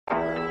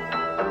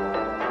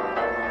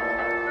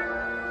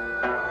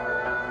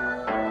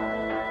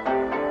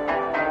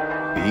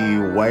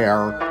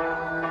beware.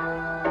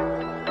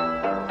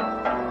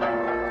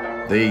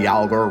 The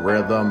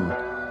algorithm,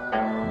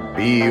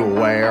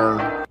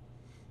 beware.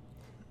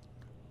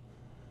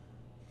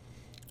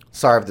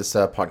 Sorry if this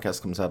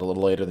podcast comes out a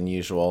little later than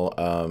usual.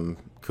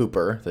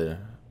 Cooper,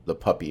 the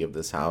puppy of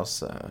this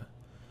house,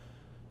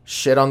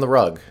 shit on the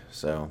rug.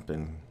 So,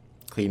 been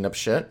cleaning up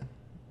shit.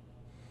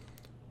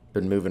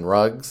 Been moving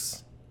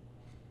rugs.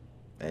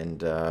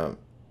 And,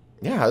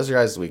 yeah, how's your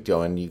guys' week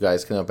going? You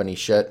guys clean up any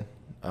shit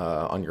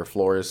on your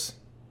floors?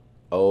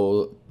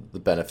 Oh, the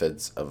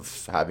benefits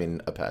of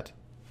having a pet.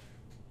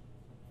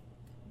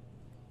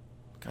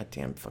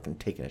 Goddamn fucking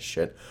taking a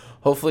shit.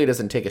 Hopefully it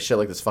doesn't take a shit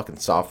like this fucking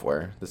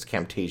software. This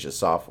Camtasia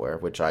software,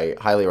 which I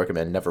highly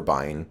recommend never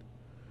buying.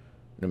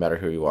 No matter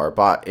who you are.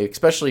 But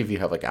especially if you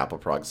have like Apple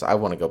products. I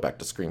want to go back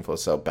to ScreenFlow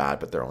so bad,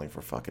 but they're only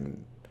for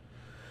fucking...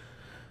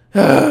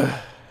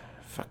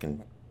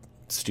 fucking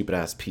stupid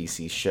ass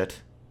PC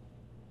shit.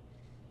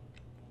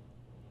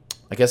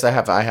 I guess I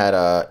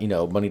had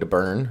money to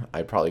burn,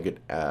 I'd probably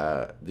get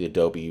the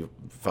Adobe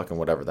fucking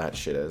whatever that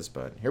shit is.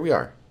 But here we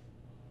are.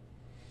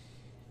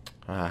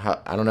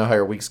 I don't know how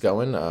your week's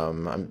going. I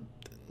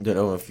don't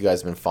know if you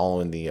guys have been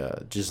following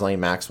the Ghislaine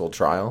Maxwell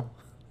trial.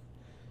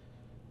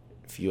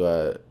 If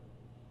you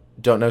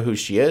don't know who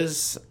she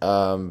is,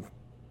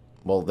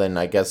 well then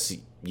I guess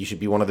you should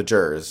be one of the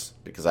jurors,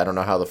 because I don't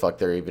know how the fuck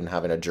they're even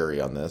having a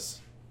jury on this.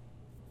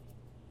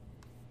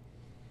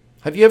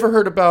 Have you ever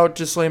heard about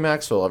Ghislaine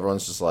Maxwell?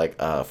 Everyone's just like,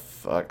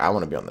 fuck, I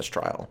want to be on this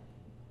trial.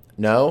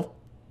 No?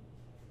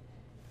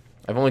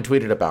 I've only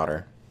tweeted about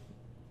her.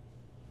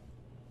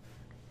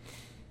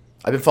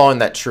 I've been following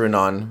that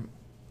TrueAnon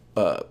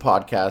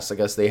podcast. I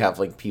guess they have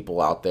like people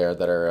out there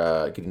that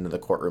are getting to the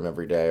courtroom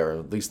every day, or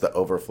at least the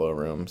overflow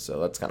room. So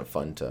that's kind of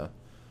fun to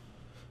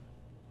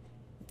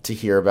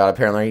hear about.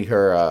 Apparently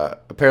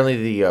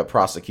the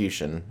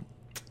prosecution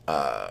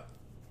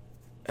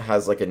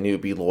has like a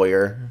newbie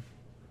lawyer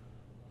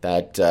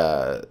that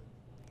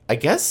I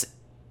guess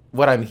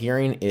what I'm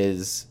hearing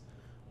is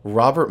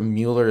Robert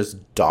Mueller's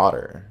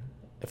daughter.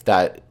 If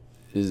that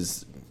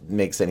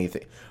makes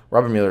anything.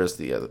 Robert Mueller is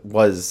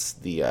was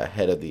the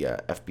head of the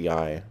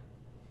FBI. I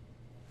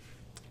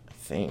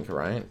think,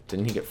 right?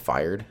 Didn't he get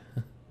fired?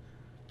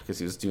 Because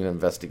he was doing an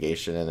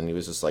investigation and then he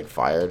was just like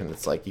fired, and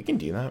it's like, you can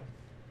do that.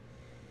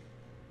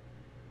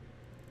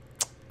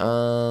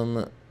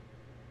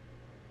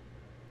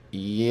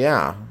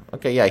 Yeah.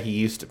 Okay, yeah, he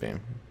used to be.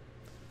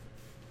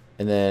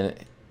 And then,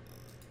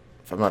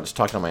 if I'm not just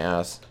talking on my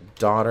ass,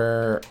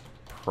 daughter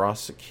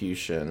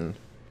prosecution.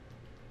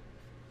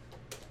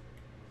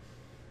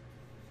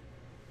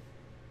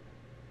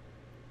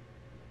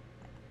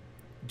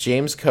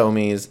 James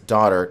Comey's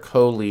daughter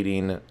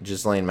co-leading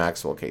Ghislaine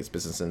Maxwell case,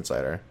 Business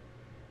Insider.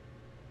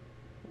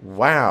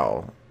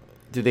 Wow.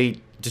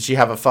 Did she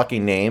have a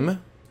fucking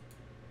name?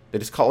 They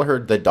just call her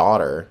the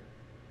daughter.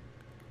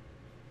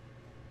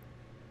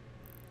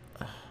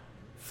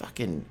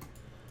 Fucking...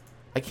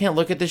 I can't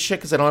look at this shit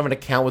because I don't have an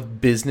account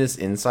with Business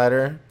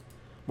Insider.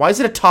 Why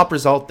is it a top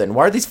result then?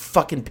 Why are these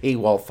fucking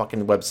paywall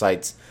fucking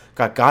websites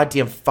got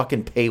goddamn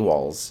fucking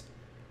paywalls?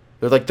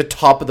 They're like the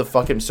top of the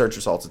fucking search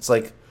results. It's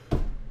like...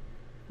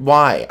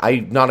 Why?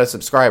 I'm not a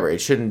subscriber. It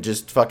shouldn't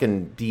just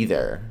fucking be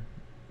there.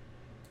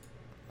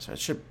 So that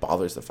shit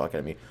bothers the fuck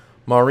out of me.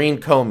 Maureen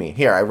Comey.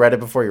 Here, I read it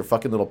before your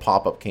fucking little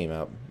pop-up came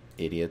up.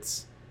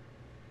 Idiots.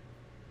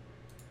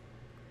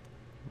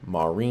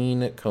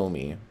 Maureen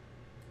Comey.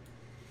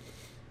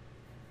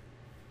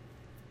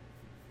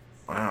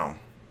 Wow.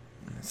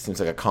 Seems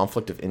like a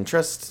conflict of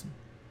interest.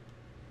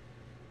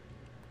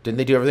 Didn't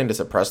they do everything to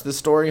suppress this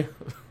story?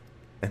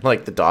 And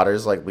like the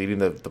daughter's like leading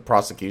the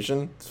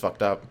prosecution? It's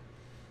fucked up.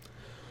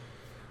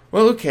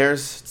 Well, who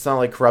cares? It's not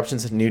like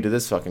corruption's new to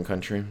this fucking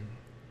country.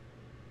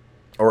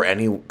 Or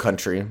any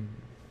country.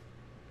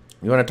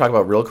 You want to talk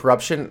about real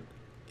corruption?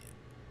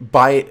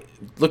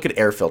 Look at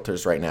air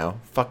filters right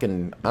now.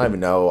 Fucking, I don't even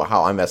know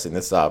how I'm messing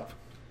this up.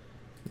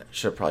 I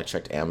should have probably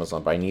checked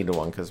Amazon, but I needed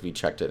one because we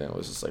checked it and it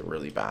was just like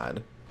really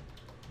bad.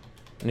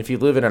 And if you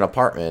live in an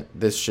apartment,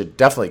 this should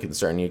definitely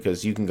concern you,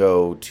 because you can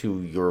go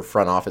to your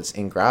front office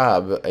and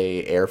grab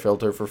a air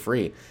filter for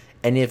free.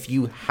 And if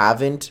you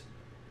haven't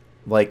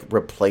like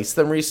replace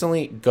them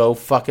recently, go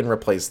fucking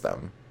replace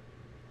them.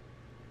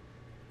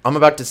 I'm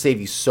about to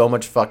save you so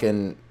much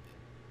fucking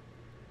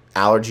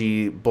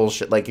allergy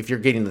bullshit. Like if you're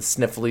getting the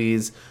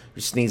snifflies,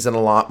 you're sneezing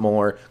a lot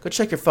more, go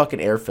check your fucking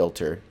air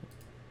filter.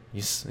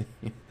 You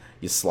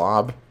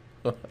slob.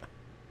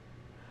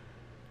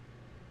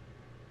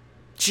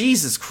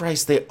 Jesus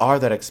Christ, they are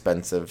that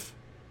expensive.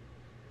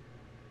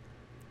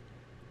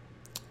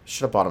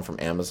 Should have bought them from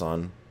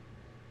Amazon.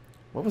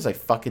 What was I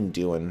fucking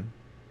doing?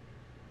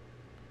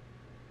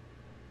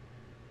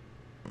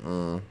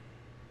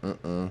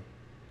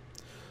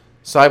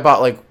 So I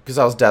bought, like, because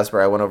I was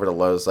desperate, I went over to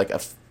Lowe's, like a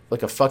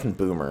fucking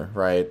boomer,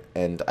 right?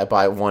 And I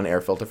buy one air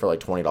filter for like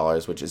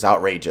 $20, which is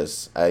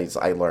outrageous, as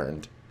I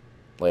learned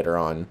later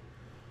on.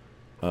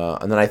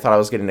 And then I thought I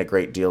was getting a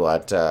great deal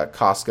at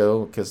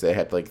Costco because they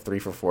had like 3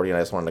 for $40, and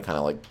I just wanted to kind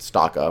of like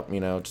stock up,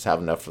 just have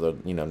enough for the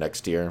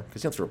next year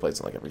because you have to replace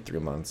it like every 3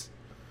 months.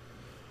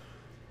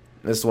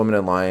 This woman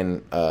in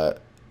line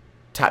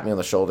tapped me on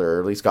the shoulder, or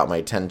at least got my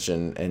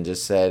attention, and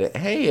just said,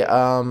 "Hey,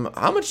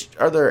 how much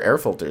are there air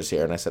filters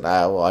here?" And I said,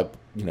 well,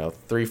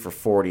 3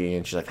 for $40,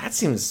 and she's like, "That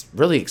seems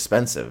really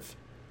expensive."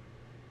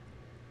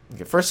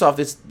 Okay, first off,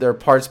 their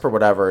parts per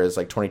whatever is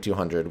like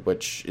 $2,200,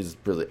 which is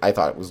really, I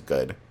thought it was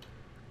good.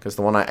 Because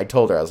the one I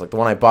told her, I was like, the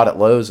one I bought at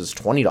Lowe's is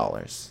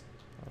 $20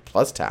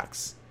 plus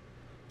tax.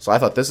 So I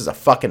thought this is a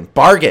fucking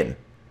bargain.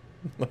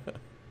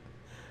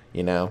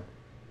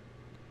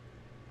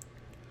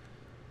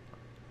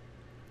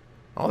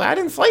 All that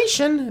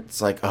inflation.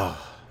 It's like, oh,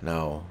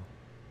 no.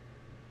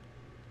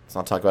 Let's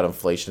not talk about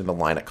inflation in the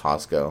line at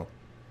Costco.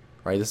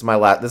 Right? This is my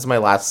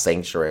last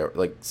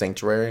sanctuary.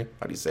 Sanctuary?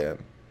 How do you say it?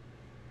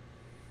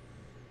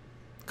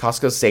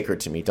 Costco's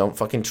sacred to me. Don't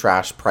fucking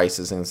trash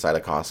prices inside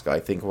of Costco. I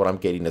think what I'm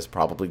getting is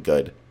probably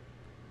good.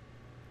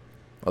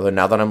 Although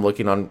now that I'm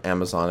looking on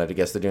Amazon, I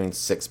guess they're doing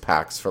 6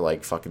 packs for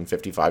like fucking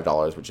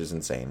 $55, which is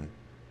insane.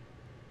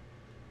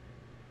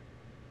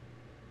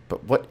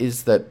 But what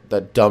is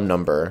that dumb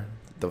number?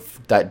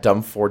 That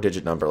dumb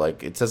 4-digit number?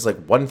 Like, it says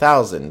like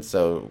 1,000.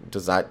 So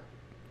does that...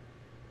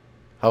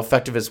 How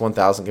effective is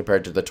 1,000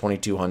 compared to the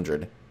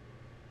 2,200?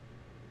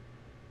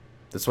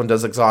 This one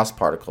does exhaust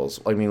particles.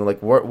 I mean,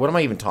 like, what am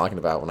I even talking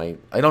about when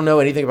I don't know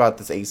anything about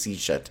this AC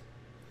shit.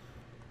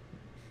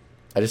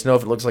 I just know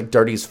if it looks like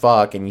dirty as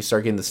fuck and you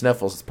start getting the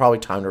sniffles, it's probably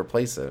time to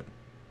replace it.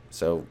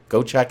 So,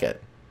 go check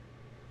it.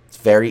 It's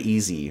very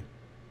easy.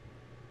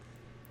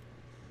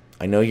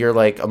 I know you're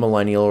like a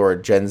millennial or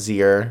a Gen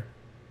Zer,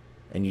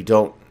 and you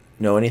don't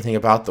know anything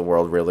about the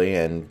world, really,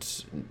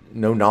 and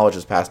no knowledge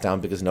is passed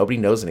down because nobody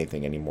knows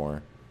anything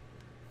anymore.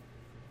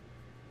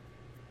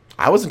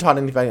 I wasn't taught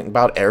anything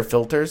about air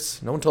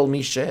filters. No one told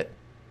me shit.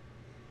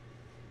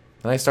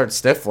 Then I started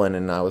sniffling,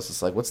 and I was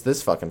just like, what's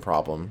this fucking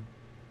problem?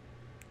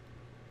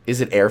 Is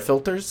it air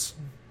filters?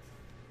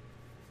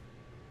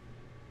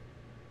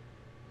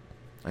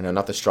 I know,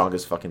 not the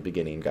strongest fucking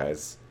beginning,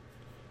 guys.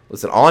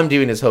 Listen, all I'm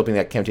doing is hoping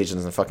that Camtasia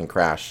doesn't fucking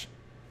crash.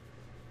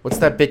 What's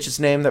that bitch's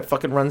name that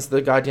fucking runs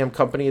the goddamn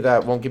company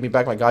that won't give me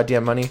back my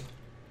goddamn money?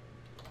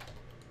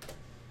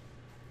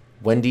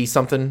 Wendy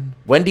something?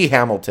 Wendy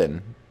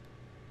Hamilton.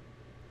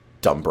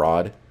 Dumb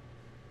broad.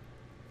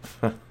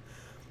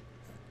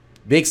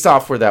 Big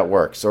software that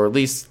works, or at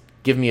least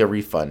give me a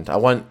refund. I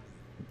want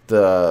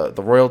the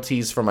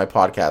royalties for my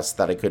podcast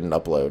that I couldn't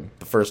upload.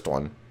 The first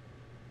one.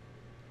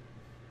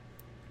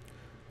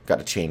 Got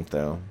to change,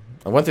 though.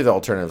 I went through the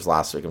alternatives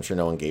last week. I'm sure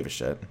no one gave a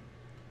shit.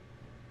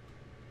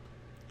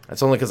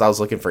 That's only because I was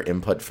looking for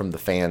input from the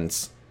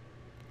fans.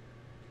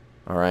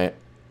 Alright?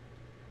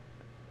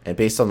 And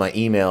based on my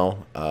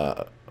email,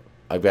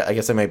 I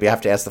guess I maybe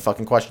have to ask the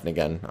fucking question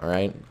again,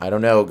 alright? I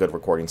don't know good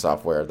recording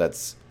software.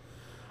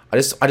 I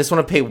just want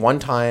to pay one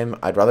time.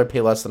 I'd rather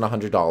pay less than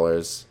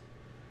 $100.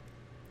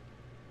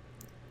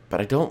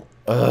 But I don't...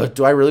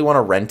 do I really want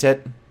to rent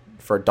it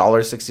for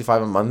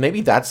 $1.65 a month?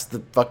 Maybe that's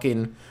the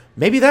fucking...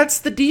 Maybe that's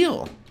the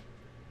deal.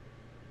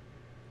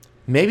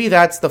 Maybe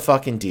that's the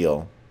fucking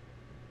deal.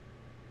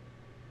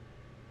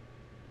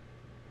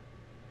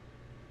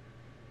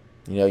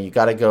 You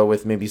gotta go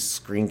with maybe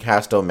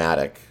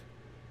Screencast-O-Matic.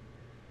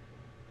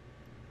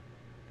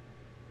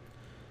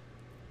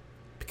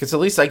 Because at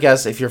least, I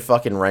guess, if you're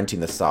fucking renting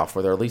the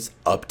software, they're at least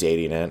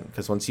updating it.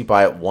 Because once you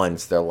buy it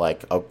once, they're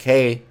like,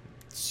 okay,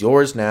 it's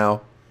yours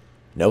now.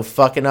 No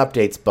fucking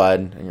updates,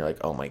 bud. And you're like,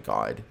 oh my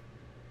god.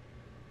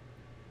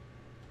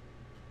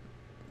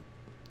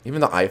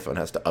 Even the iPhone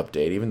has to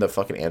update. Even the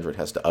fucking Android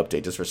has to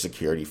update just for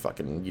security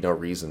fucking,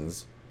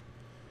 reasons.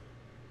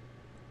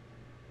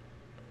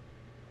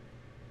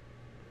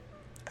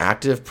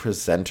 Active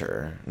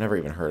Presenter. Never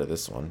even heard of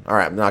this one.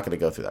 Alright, I'm not going to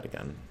go through that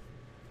again.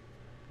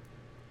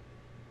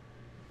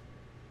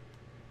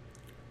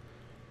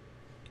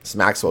 This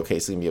Maxwell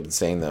case is going to be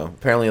insane, though.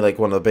 Apparently, like,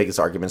 one of the biggest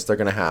arguments they're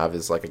going to have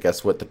is, like, I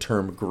guess what the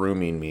term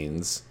grooming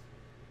means.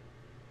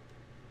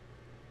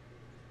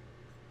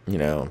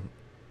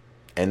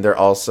 And they're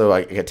also,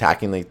 like,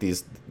 attacking, like,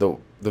 the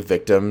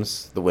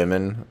victims, the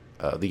women,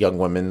 the young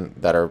women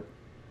that are,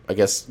 I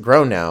guess,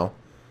 grown now.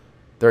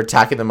 They're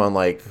attacking them on,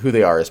 like, who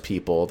they are as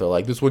people. They're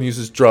like, this one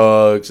uses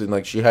drugs, and,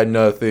 like, she had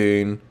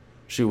nothing.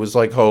 She was,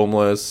 like,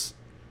 homeless.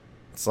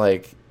 It's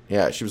like,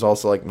 yeah, she was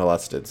also, like,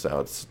 molested,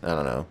 so it's, I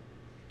don't know.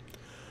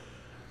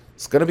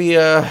 It's gonna be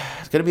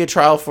a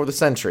trial for the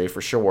century for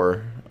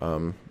sure.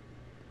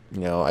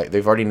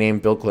 They've already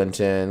named Bill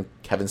Clinton,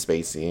 Kevin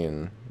Spacey,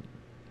 and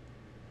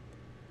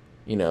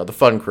the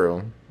fun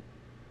crew,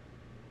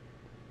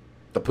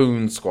 the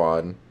Poon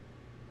Squad.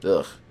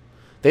 Ugh,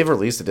 they've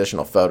released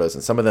additional photos,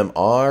 and some of them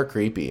are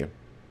creepy.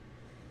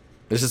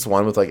 There's this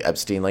one with like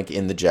Epstein like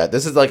in the jet.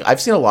 This is like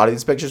I've seen a lot of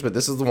these pictures, but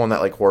this is the one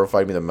that like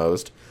horrified me the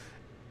most.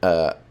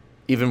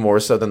 Even more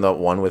so than the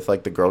one with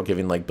like the girl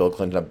giving like Bill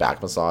Clinton a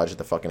back massage at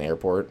the fucking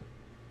airport.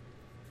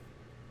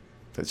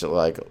 It's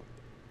like,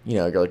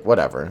 you're like,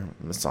 whatever,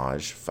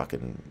 massage,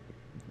 fucking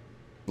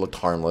looked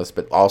harmless,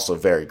 but also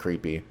very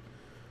creepy.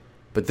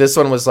 But this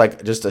one was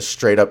like just a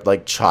straight up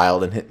like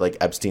child and hit like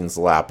Epstein's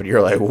lap, and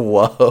you're like,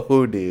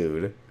 whoa,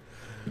 dude.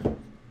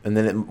 And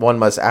then one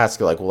must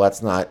ask, like, well,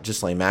 that's not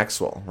Ghislaine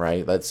Maxwell,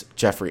 right? That's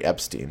Jeffrey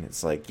Epstein.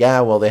 It's like,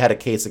 yeah, well, they had a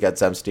case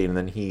against Epstein, and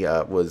then he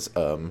was,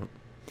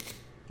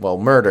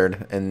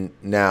 murdered, and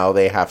now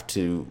they have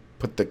to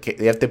put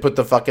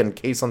the fucking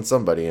case on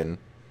somebody, and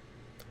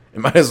it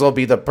might as well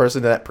be the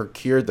person that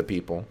procured the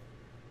people.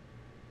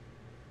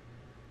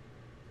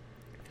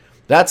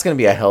 That's gonna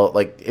be a hell.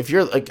 Like, if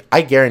you're like,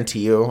 I guarantee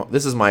you,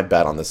 this is my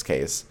bet on this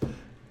case.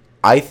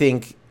 I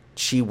think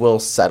she will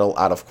settle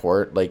out of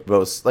court, like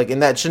most, like,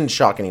 and that shouldn't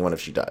shock anyone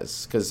if she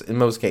does, because in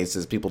most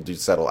cases people do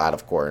settle out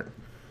of court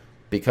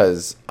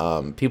because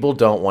people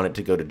don't want it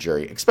to go to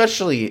jury.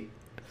 Especially,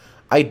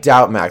 I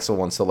doubt Maxwell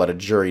wants to let a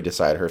jury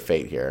decide her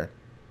fate here.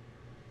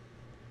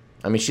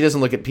 I mean, she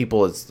doesn't look at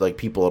people as like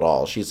people at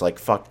all. She's like,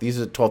 fuck, these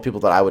are 12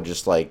 people that I would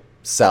just like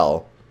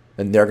sell,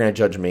 and they're gonna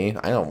judge me.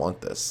 I don't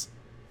want this.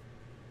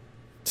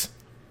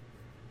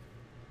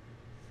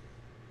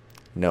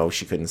 No,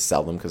 she couldn't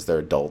sell them because they're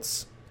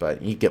adults.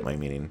 But you get my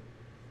meaning.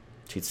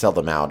 She'd sell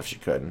them out if she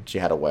could. She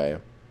had a way.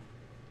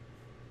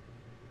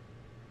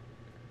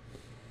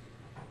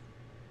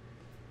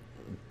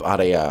 But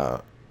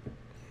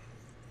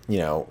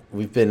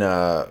we've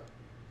been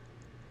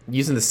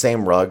using the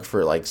same rug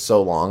for like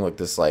so long. Like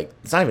this, like,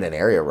 it's not even an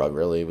area rug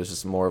really. It was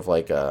just more of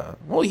like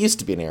it used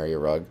to be an area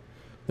rug.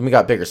 Then we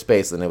got bigger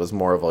space, and it was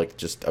more of like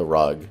just a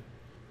rug.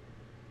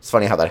 It's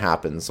funny how that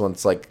happens.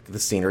 Once like the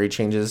scenery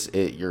changes,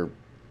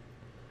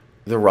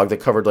 the rug that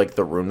covered like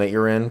the room that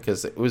you're in,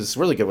 because it was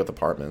really good with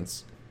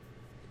apartments.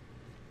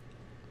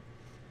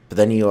 But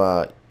then you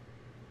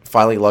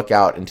finally look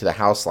out into the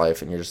house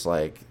life, and you're just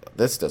like,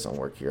 this doesn't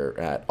work here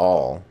at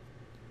all.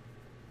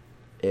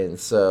 And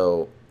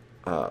so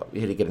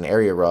we had to get an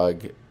area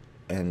rug,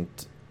 and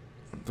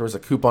there was a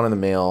coupon in the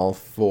mail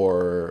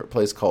for a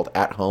place called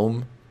At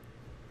Home.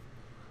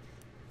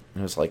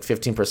 It was like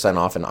 15%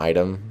 off an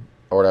item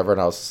or whatever,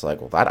 and I was just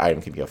like, well, that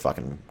item could be a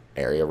fucking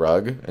area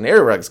rug. And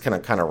area rugs kind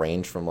of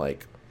range from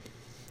like,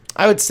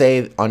 I would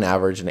say on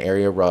average an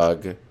area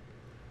rug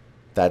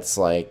that's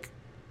like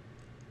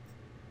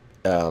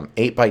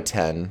 8 by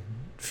 10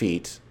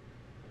 feet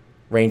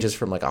ranges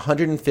from like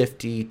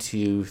 $150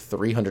 to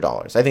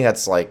 $300. I think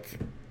that's like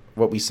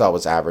what we saw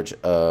was average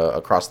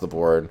across the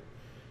board,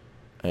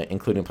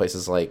 including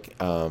places like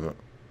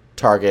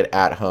Target,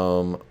 At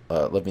Home,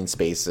 Living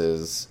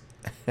Spaces.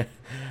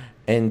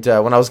 And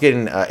when I was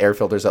getting air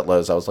filters at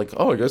Lowe's, I was like,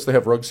 oh, I guess they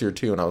have rugs here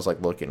too. And I was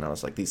like looking, and I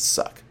was like, these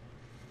suck.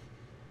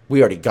 We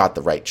already got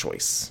the right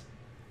choice.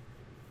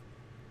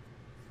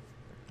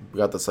 We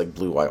got this like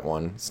blue-white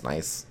one. It's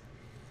nice.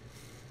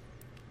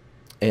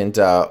 And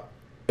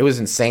it was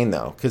insane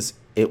though, because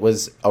it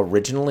was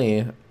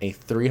originally a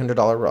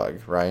 $300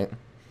 rug, right?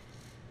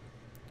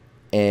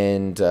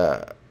 And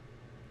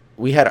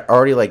we had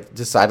already like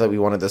decided that we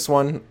wanted this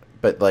one,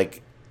 but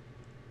like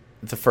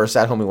the first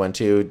At Home we went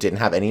to didn't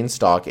have any in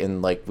stock,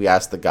 and like we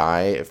asked the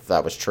guy if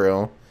that was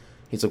true.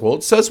 He's like, well,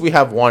 it says we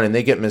have one, and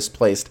they get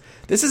misplaced.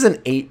 This is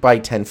an 8 by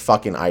 10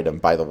 fucking item,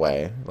 by the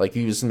way. Like,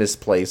 you just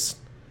misplaced.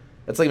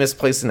 It's like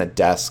misplaced in a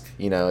desk,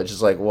 you know? It's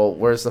just like, well,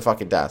 where's the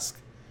fucking desk?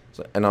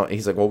 So, and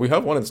he's like, well, we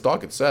have one in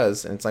stock, it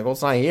says. And it's like, well,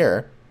 it's not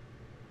here.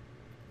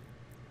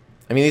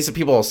 I mean, these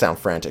people all sound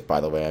frantic, by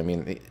the way. I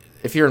mean,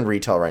 if you're in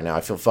retail right now,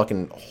 I feel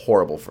fucking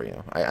horrible for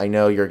you. I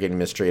know you're getting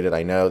mistreated.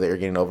 I know that you're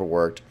getting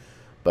overworked.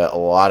 But a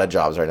lot of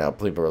jobs right now,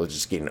 people are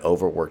just getting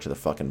overworked to the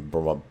fucking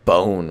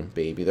bone,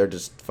 baby. They're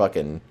just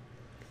fucking...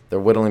 They're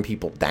whittling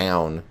people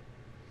down.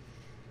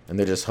 And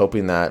they're just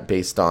hoping that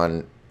based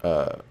on,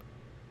 what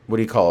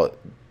do you call it?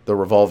 The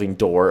revolving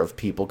door of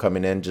people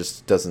coming in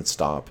just doesn't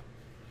stop.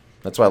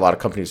 That's why a lot of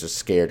companies are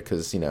scared,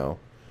 because, you know,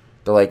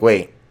 they're like,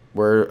 wait,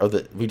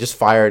 we just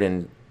fired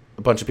and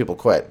a bunch of people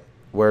quit.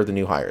 Where are the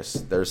new hires?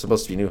 There's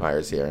supposed to be new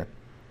hires here.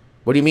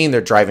 What do you mean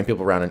they're driving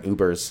people around in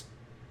Ubers?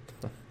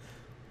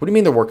 What do you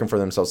mean they're working for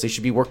themselves? They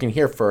should be working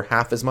here for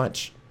half as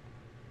much.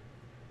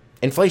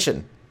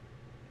 Inflation.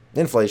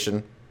 But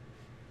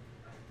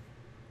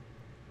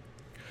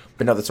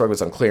no, this rug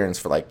was on clearance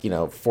for like,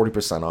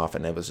 40% off,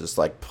 and it was just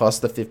like plus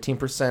the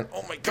 15%.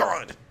 Oh my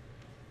god.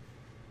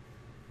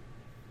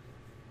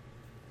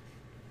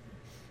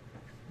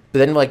 But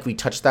then like we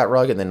touched that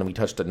rug, and then we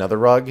touched another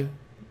rug,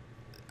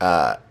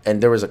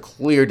 and there was a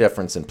clear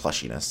difference in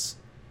plushiness.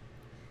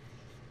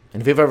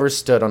 And if you've ever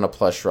stood on a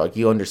plush rug,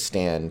 you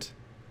understand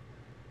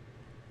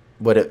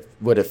what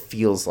it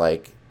feels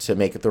like to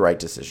make the right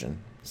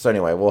decision. So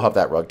anyway, we'll have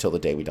that rug till the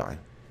day we die.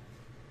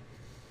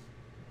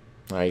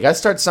 All right, you gotta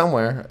start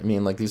somewhere. I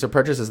mean, like, these are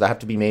purchases that have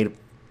to be made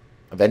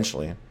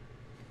eventually.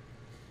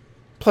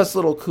 Plus,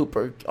 little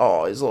Cooper,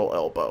 oh, his little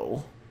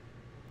elbow.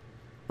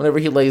 Whenever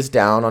he lays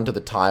down onto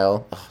the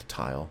tile.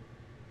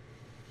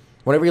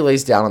 Whenever he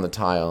lays down on the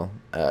tile,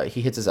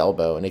 he hits his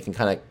elbow, and it can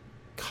kind of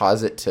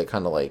cause it to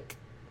kind of, like,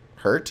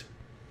 hurt.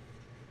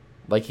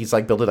 Like, he's,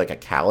 like, building, like, a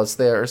callus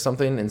there or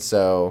something. And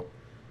so,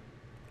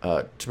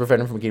 to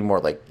prevent him from getting more,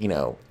 like,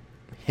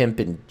 hip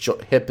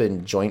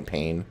and joint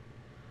pain,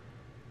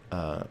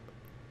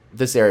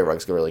 this area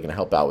rug's really going to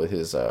help out with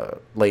his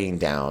laying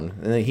down.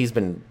 And then he's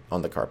been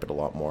on the carpet a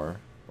lot more,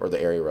 or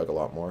the area rug a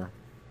lot more.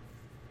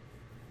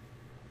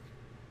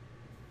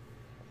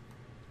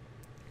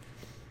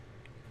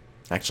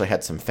 Actually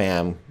had some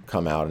fam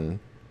come out and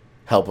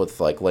help with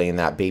like laying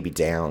that baby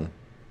down.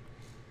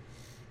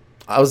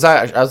 I was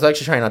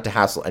actually trying not to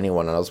hassle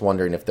anyone, and I was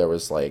wondering if there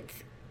was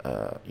like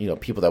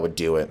people that would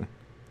do it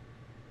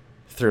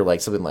through like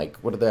something like,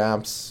 what are the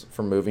apps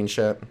for moving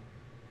shit?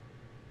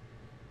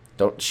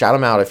 Don't shout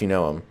them out if you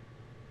know them.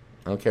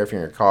 I don't care if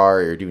you're in your car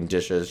or you're doing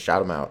dishes.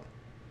 Shout them out.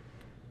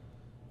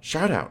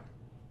 Shout out.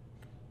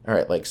 All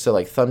right, like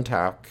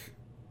Thumbtack,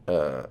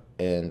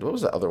 and what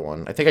was the other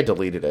one? I think I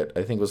deleted it.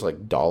 I think it was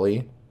like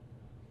Dolly.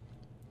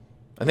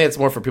 I think it's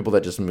more for people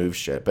that just move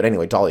shit. But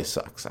anyway, Dolly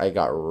sucks. I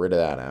got rid of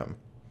that app.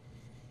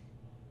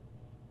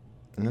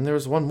 And then there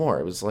was one more.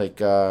 It was like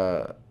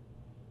Thumbtack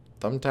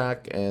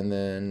and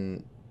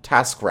then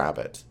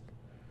TaskRabbit.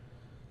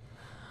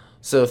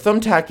 So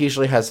Thumbtack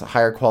usually has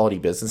higher quality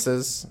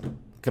businesses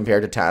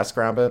compared to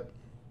TaskRabbit.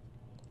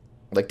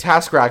 Like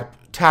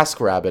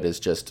TaskRabbit is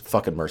just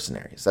fucking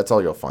mercenaries. That's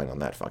all you'll find on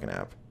that fucking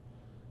app.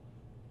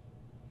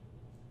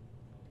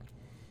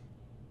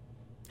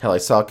 Hell, I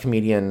saw a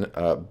comedian,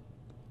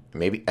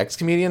 maybe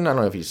ex-comedian? I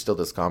don't know if he still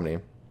does comedy.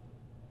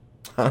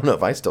 I don't know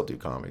if I still do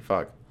comedy.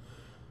 Fuck.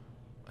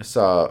 I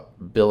saw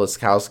Bill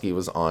Iskowski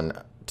was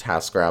on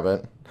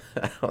TaskRabbit.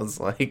 I was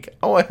like,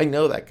 oh, I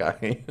know that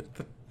guy.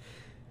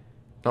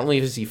 Not only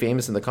is he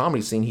famous in the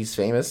comedy scene, he's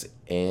famous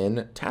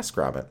in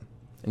TaskRabbit.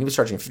 And he was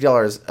charging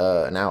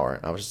 $50 an hour.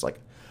 And I was just like,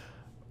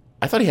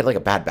 I thought he had like a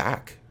bad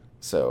back.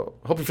 So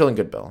hope you're feeling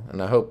good, Bill.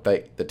 And I hope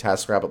that the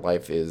TaskRabbit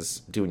life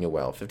is doing you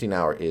well. 15 an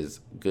hour is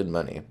good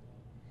money.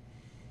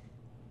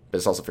 But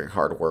it's also very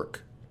hard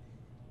work.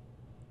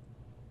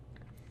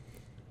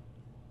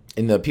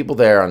 And the people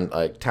there on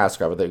like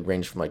TaskRabbit, they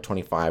range from like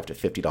 $25 to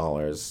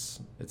 $50,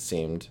 it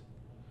seemed.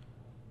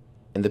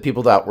 And the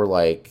people that were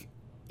like,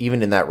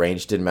 even in that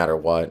range, didn't matter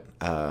what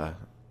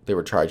they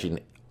were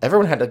charging.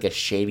 Everyone had like a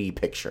shady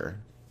picture.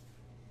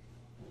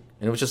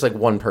 And it was just like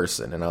one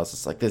person. And I was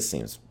just like, this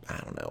seems, I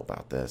don't know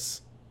about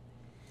this.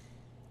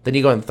 Then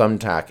you go on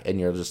Thumbtack and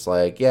you're just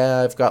like,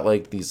 yeah, I've got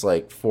like these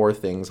like 4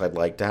 things I'd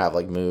like to have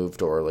like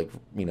moved, or like,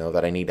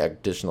 that I need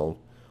additional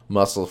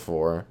muscle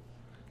for.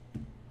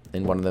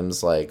 And one of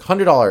them's like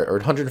 $100 or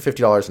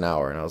 $150 an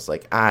hour. And I was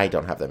like, I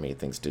don't have that many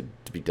things to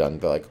be done.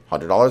 They're like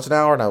 $100 an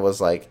hour. And I was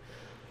like,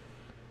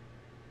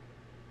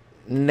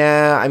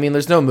 nah, I mean,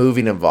 there's no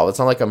moving involved. It's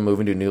not like I'm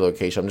moving to a new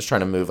location. I'm just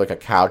trying to move like a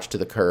couch to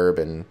the curb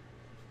and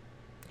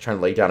trying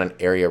to lay down an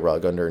area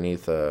rug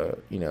underneath a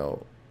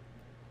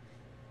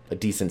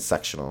decent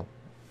sectional.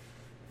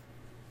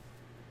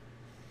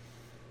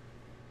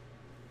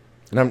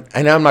 And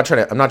I'm not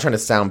trying to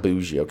sound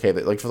bougie, okay?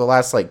 Like for the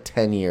last like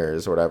 10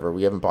 years or whatever,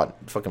 we haven't bought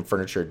fucking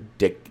furniture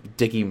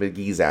Dickie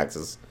McGee's X,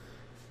 as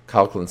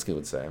Kyle Klinsky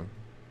would say. We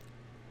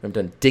haven't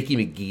done Dickie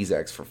McGee's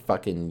X for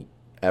fucking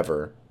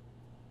ever.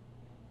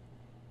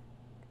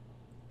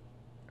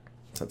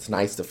 So it's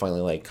nice to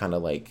finally like kind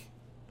of like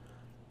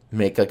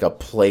make like a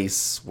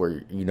place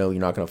where you're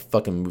not gonna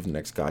fucking move the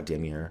next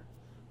goddamn year.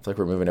 It's like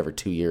we're moving every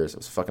 2 years. It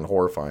was fucking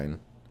horrifying.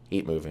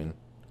 Hate moving.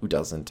 Who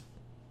doesn't?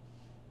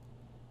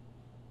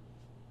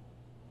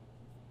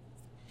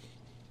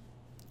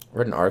 I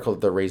read an article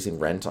that they're raising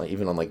rent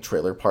even on like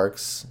trailer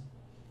parks.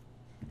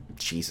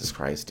 Jesus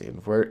Christ,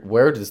 dude.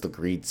 Where does the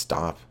greed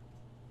stop?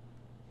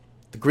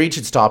 The greed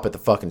should stop at the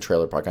fucking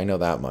trailer park. I know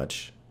that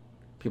much.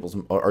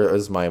 Or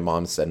as my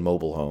mom said,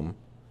 mobile home.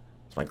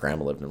 My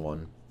grandma lived in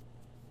one.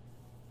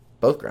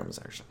 Both grandmas,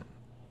 actually.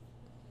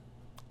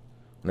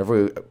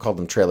 Whenever we called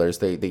them trailers,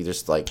 they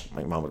just like,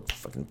 my mom would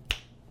fucking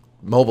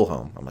mobile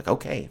home. I'm like,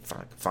 okay,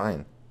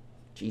 fine.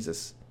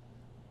 Jesus.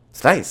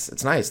 It's nice.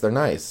 It's nice. They're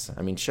nice.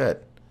 I mean,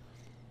 shit.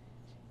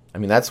 I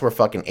mean, that's where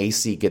fucking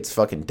AC gets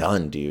fucking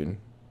done, dude.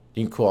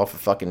 You can cool off a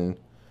fucking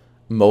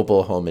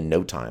mobile home in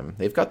no time.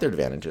 They've got their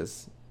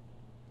advantages.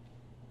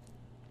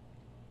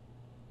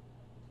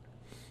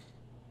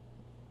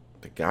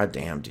 But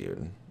goddamn,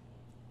 dude.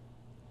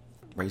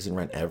 Raising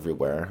rent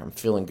everywhere. I'm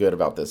feeling good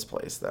about this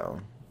place,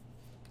 though.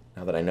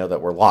 Now that I know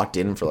that we're locked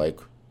in for, like,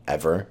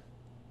 ever.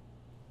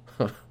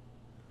 I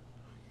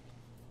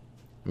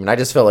mean, I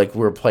just felt like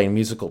we were playing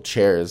musical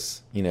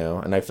chairs,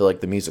 and I feel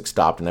like the music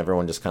stopped and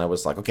everyone just kind of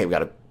was like, okay, we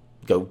gotta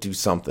go do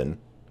something.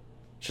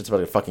 Shit's about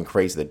to get fucking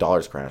crazy. The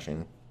dollar's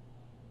crashing.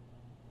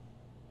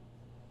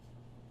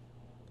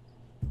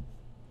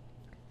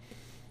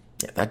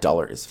 Yeah, that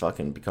dollar is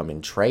fucking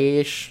becoming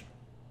trash.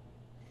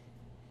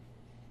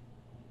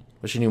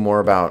 Wish I knew more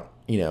about,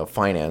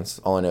 finance.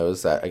 All I know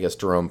is that I guess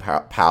Jerome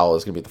Powell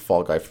is going to be the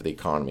fall guy for the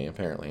economy,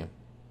 apparently.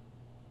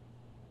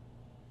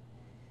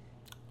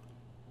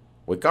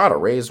 We gotta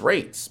raise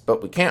rates,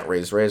 but we can't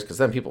raise rates because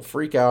then people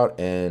freak out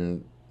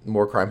and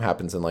more crime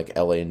happens in, like,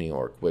 LA and New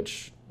York,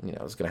 which,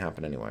 is going to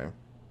happen anyway.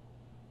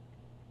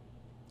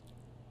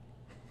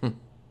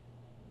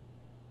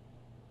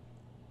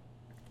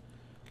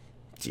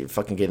 Dude,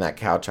 fucking getting that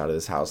couch out of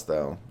this house,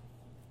 though.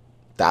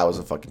 That was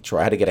a fucking chore.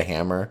 I had to get a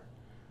hammer.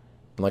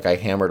 And, like, I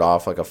hammered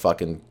off, like, a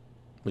fucking,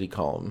 what do you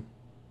call them?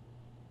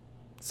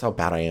 That's how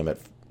bad I am at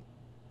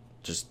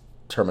just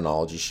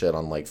terminology shit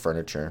on, like,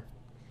 furniture.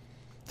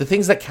 The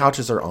things that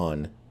couches are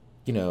on.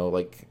 You know,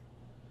 like...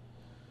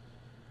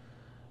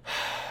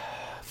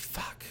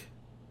 Fuck.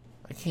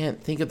 I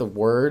can't think of the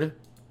word.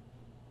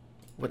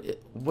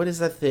 What is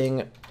that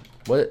thing?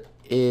 What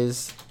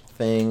is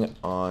thing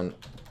on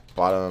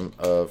bottom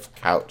of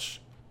couch?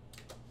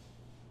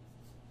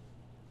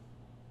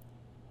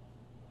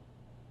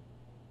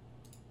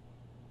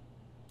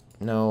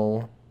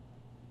 No.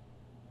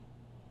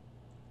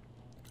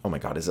 Oh my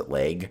god, is it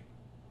leg?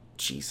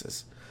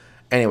 Jesus.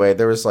 Anyway,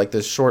 there was like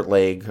this short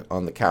leg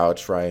on the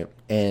couch, right?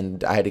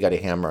 And I had to get a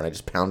hammer and I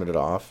just pounded it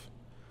off.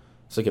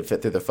 So it could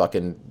fit through the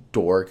fucking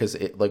door. Because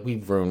it, like, we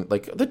ruined,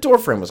 like, the door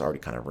frame was already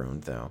kind of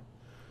ruined, though.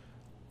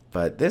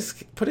 But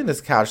this, putting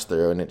this couch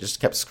through, and it just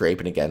kept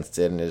scraping against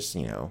it, and it's,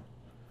 you know.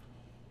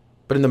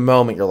 But in the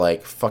moment, you're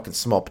like, fucking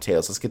small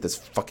potatoes, let's get this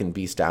fucking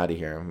beast out of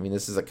here. I mean,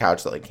 this is a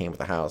couch that, like, came with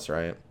the house,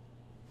 right?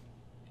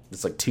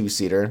 It's, like,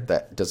 two-seater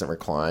that doesn't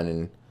recline,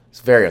 and it's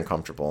very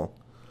uncomfortable.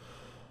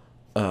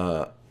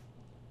 But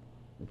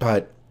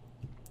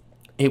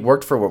it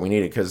worked for what we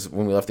needed, because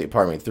when we left the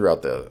apartment, we threw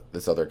out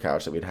this other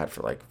couch that we'd had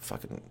for, like,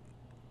 fucking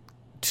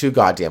too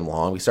goddamn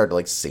long. We started to,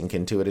 like, sink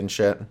into it and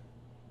shit.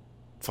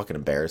 Fucking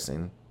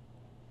embarrassing.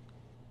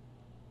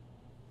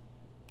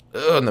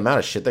 Ugh, and the amount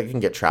of shit that can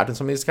get trapped in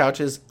some of these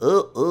couches.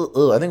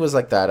 I think it was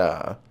like that,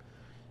 it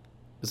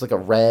was like a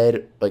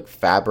red, like,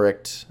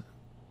 fabric.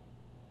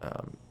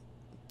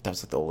 That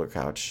was like the older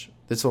couch.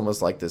 This one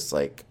was like this,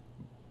 like,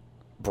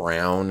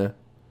 brown,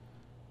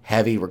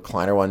 heavy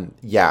recliner one.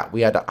 Yeah,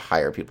 we had to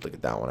hire people to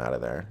get that one out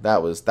of there.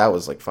 That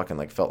was like fucking,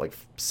 like, felt like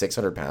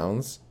 600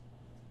 pounds.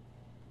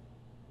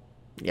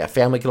 Yeah,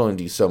 family can only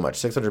do so much.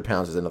 600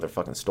 pounds is another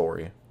fucking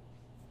story.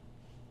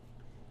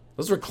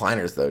 Those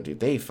recliners, though, dude,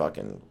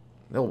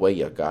 they'll weigh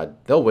you,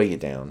 they'll weigh you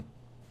down.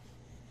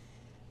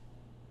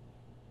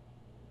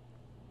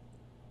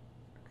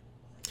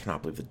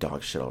 Cannot believe the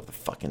dog shit all over the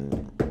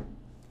fucking...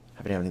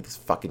 I've been having this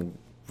fucking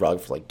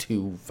rug for like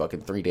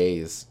 3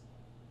 days.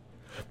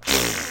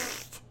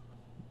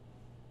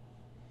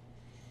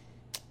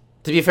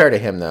 To be fair to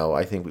him, though,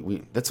 I think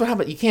we that's what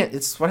happens.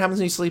 It's what happens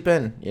when you sleep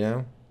in, you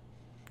know?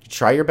 You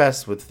try your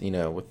best with, you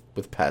know,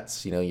 with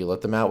pets. You know, you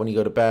let them out when you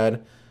go to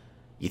bed.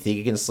 You think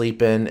you can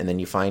sleep in, and then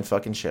you find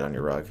fucking shit on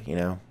your rug, you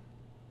know?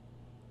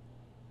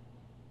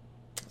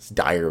 It's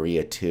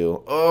diarrhea,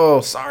 too. Oh,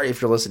 sorry if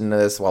you're listening to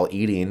this while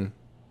eating.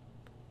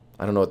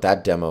 I don't know what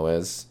that demo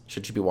is.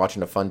 Should you be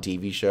watching a fun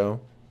TV show?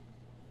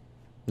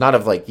 Not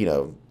of, like, you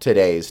know,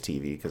 today's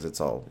TV, because it's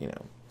all, you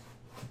know,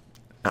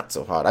 not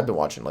so hot. I've been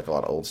watching, like, a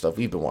lot of old stuff.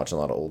 We've been watching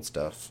a lot of old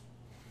stuff.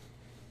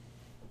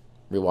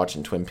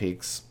 Rewatching Twin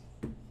Peaks.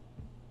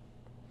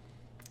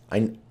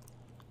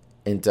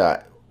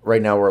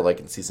 Right now we're, like,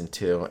 in season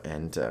 2,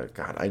 and,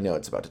 God, I know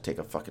it's about to take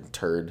a fucking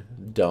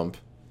turd dump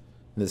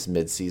this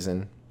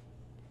mid-season.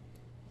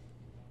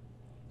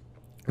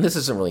 This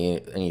isn't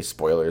really any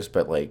spoilers,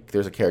 but, like,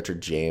 there's a character,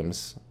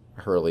 James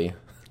Hurley,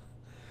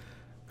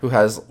 who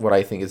has what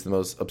I think is the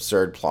most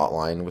absurd plot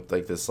line with,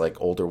 like, this,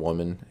 like, older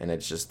woman, and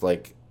it's just,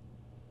 like,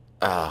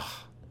 I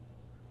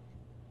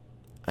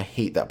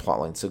hate that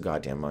plot line so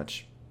goddamn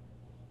much.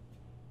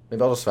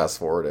 Maybe I'll just fast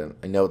forward it.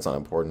 I know it's not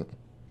important.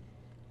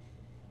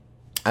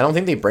 I don't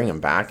think they bring him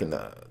back in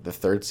the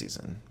third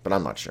season, but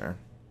I'm not sure.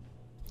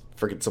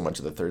 Forget so much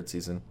of the third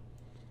season.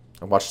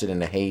 I watched it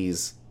in a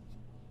haze.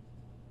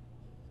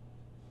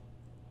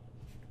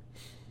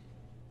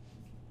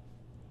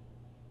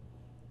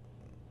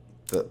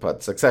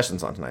 But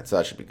Succession's on tonight, so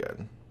that should be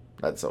good.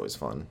 That's always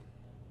fun.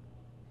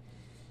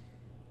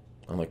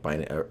 Unlike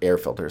buying air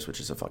filters, which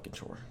is a fucking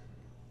chore.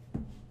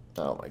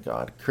 Oh my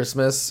god.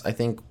 Christmas, I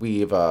think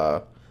we've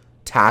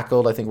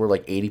tackled. I think we're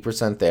like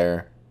 80%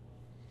 there.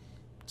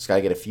 Just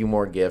gotta get a few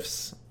more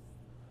gifts.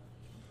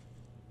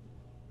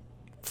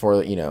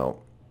 For, you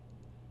know,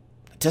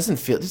 it doesn't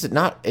feel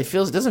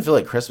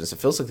like Christmas. It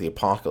feels like the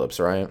apocalypse,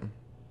 right?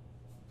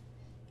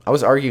 I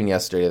was arguing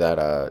yesterday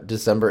that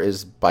December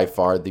is by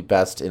far the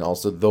best and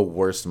also the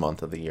worst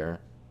month of the year.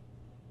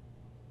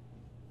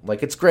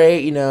 Like, it's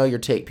great, you know,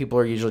 people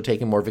are usually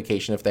taking more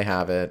vacation if they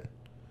have it.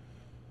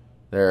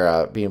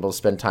 They're being able to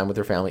spend time with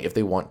their family if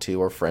they want to,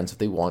 or friends if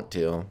they want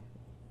to.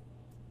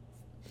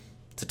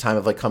 It's a time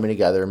of, like, coming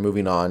together,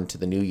 moving on to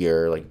the new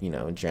year, like, you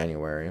know, in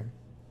January.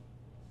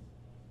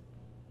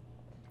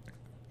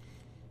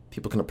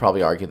 People can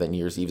probably argue that New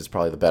Year's Eve is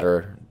probably the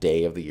better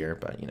day of the year,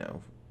 but, you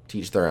know, to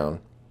each their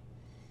own.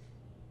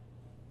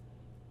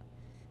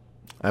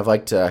 I've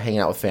liked hanging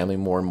out with family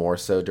more and more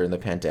so during the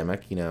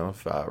pandemic. You know,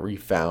 I've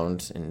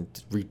refound and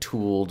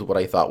retooled what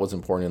I thought was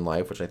important in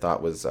life, which I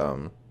thought was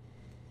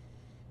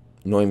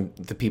knowing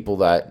the people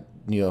that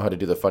knew how to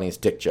do the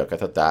funniest dick joke. I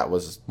thought that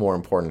was more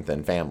important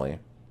than family.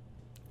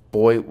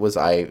 Boy, was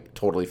I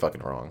totally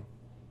fucking wrong.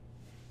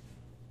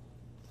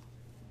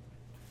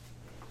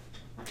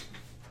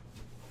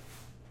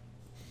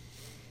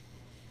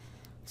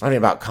 It's not even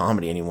about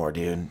comedy anymore,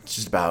 dude. It's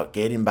just about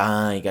getting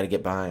by. You gotta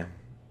get by.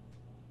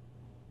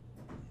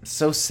 It's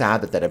so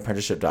sad that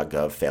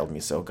apprenticeship.gov failed me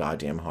so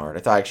goddamn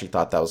hard. I actually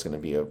thought that was going to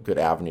be a good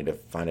avenue to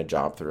find a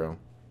job through.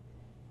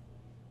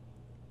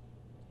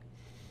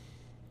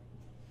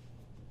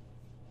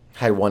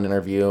 Had one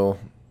interview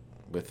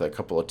with a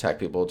couple of tech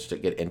people just to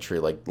get entry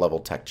level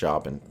tech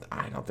job, and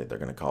I don't think they're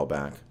going to call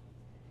back.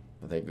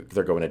 I think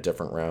they're going a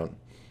different route.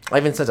 I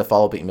even sent a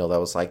follow-up email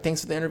that was like,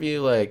 thanks for the interview.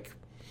 Like,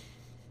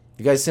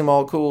 you guys seem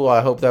all cool.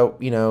 I hope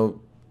that,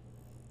 you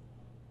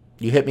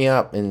hit me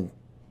up and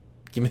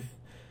give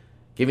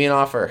me an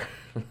offer.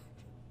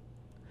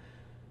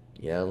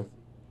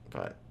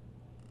 But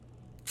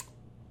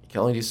you can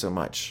only do so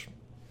much.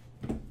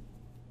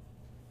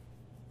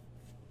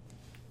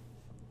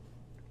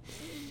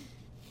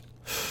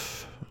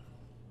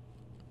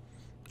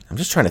 I'm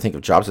just trying to think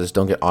of jobs that just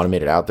don't get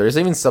automated out. There's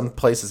even some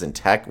places in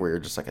tech where you're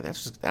just like,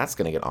 that's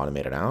going to get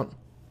automated out.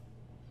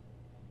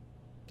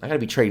 I got to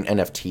be trading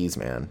NFTs,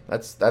 man.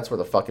 That's where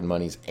the fucking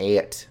money's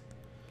at.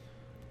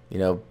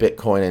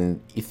 Bitcoin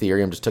and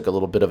Ethereum just took a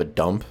little bit of a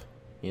dump.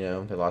 They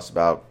lost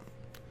about,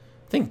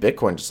 I think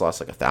Bitcoin just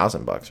lost like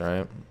 $1,000,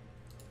 right?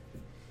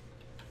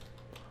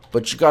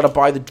 But you got to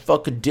buy the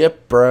fucking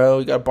dip, bro.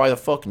 You got to buy the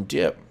fucking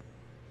dip.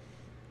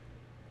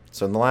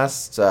 So in the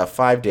last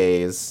 5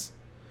 days,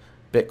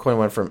 Bitcoin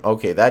went from,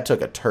 that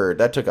took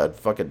a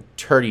fucking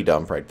turdy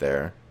dump right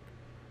there.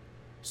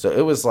 So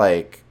it was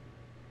like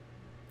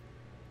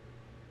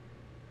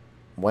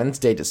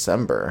Wednesday,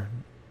 December.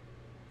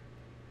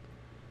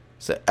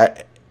 So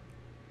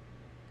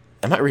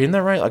am I reading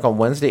that right? Like on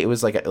Wednesday, it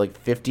was like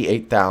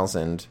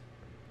 58,000.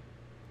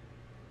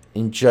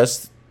 And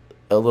just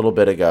a little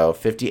bit ago,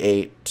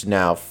 58 to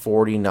now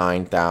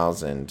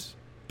 49,000.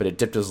 But it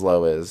dipped as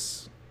low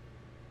as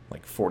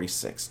like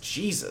 46.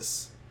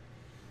 Jesus.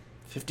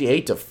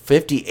 58 to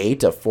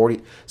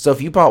 40. So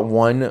if you bought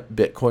one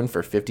Bitcoin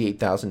for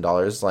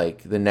 $58,000,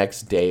 like the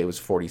next day it was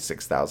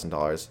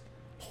 $46,000.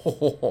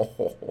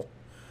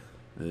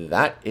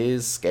 That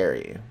is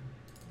scary.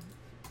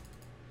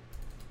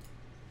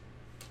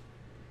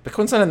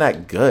 Bitcoin's not even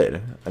that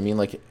good. I mean,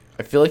 like,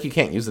 I feel like you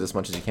can't use it as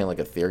much as you can like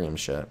Ethereum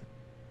shit.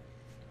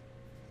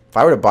 If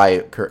I were to buy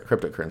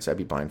cryptocurrency, I'd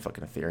be buying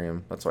fucking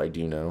Ethereum. That's what I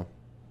do know.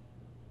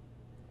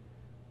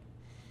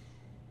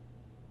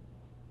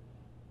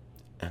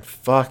 And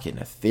fucking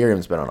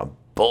Ethereum's been on a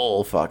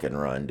bull fucking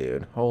run,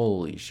 dude.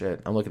 Holy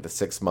shit. I'm looking at the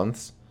 6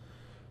 months.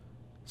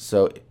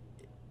 So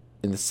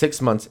in the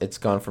 6 months, it's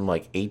gone from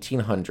like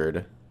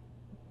 $1,800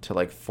 to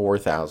like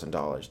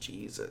 $4,000.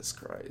 Jesus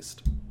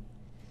Christ.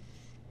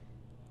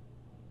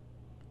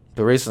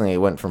 But recently it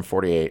went from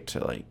 48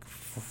 to like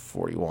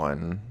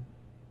 41.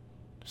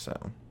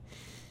 So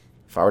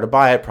if I were to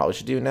buy it, probably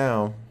should do it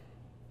now.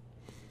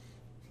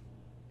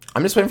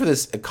 I'm just waiting for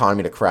this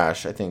economy to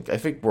crash. I think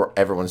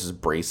everyone's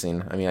just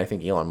bracing. I mean, I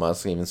think Elon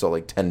Musk even sold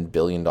like $10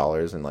 billion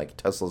in like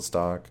Tesla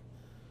stock.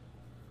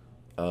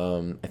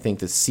 I think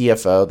the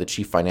CFO, the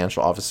chief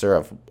financial officer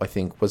of, I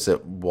think, was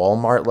it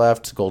Walmart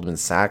left? Goldman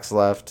Sachs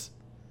left.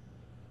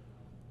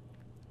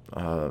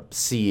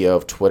 CEO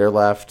of Twitter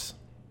left.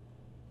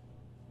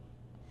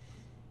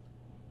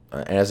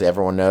 And as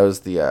everyone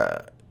knows,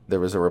 there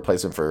was a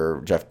replacement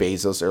for Jeff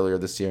Bezos earlier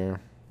this year.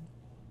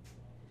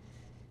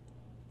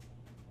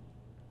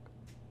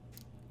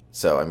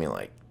 So, I mean,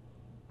 like,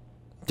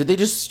 did they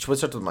just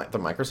switch up to the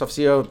Microsoft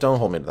CEO? Don't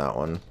hold me to that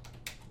one.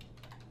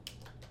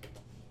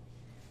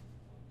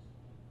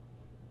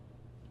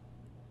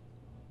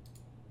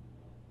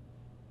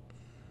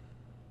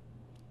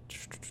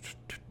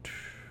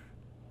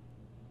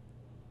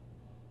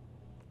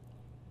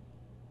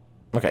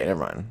 Okay, never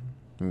mind.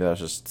 Maybe that's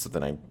just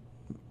something I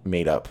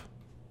made up.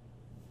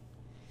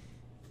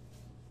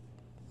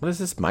 What is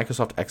this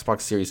Microsoft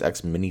Xbox Series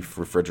X mini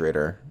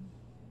refrigerator?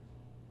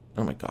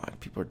 Oh my god,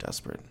 people are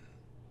desperate.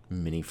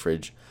 Mini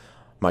fridge.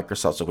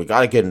 Microsoft's like, we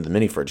gotta get into the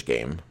mini fridge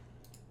game.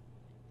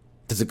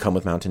 Does it come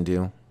with Mountain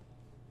Dew?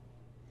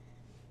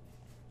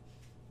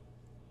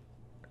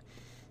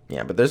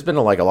 Yeah, but there's been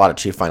a lot of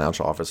chief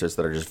financial officers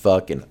that are just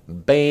fucking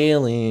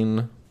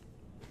bailing.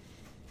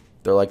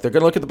 They're like, they're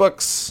gonna look at the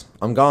books.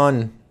 I'm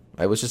gone.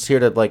 I was just here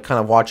to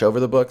kind of watch over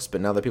the books, but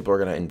now that people are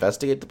gonna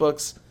investigate the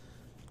books,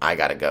 I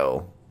gotta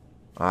go.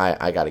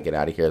 I gotta get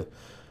out of here.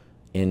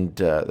 And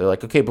they're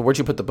like, okay, but where'd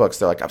you put the books?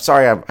 They're like, I'm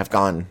sorry, I've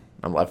gone.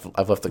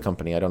 I've left the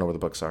company. I don't know where the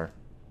books are.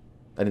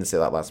 I didn't say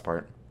that last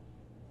part.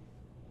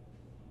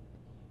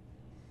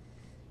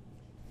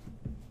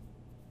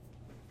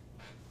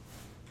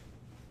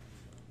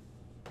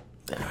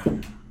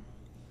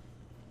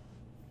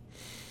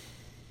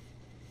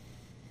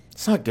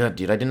 It's not good,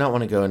 dude. I did not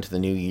want to go into the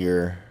new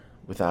year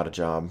without a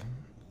job.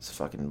 It's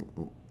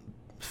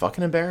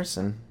fucking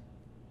embarrassing.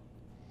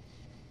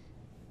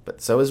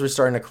 But so is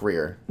restarting a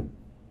career.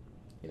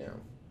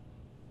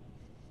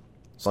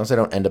 As long as I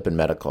don't end up in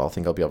medical, I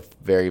think I'll be a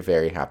very,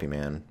 very happy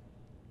man.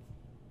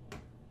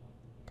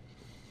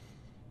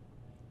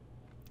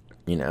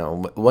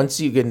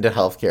 Once you get into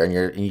healthcare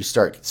and you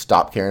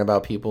stop caring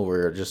about people, where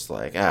you're just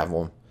like,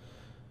 well,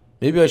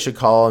 maybe I should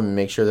call and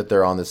make sure that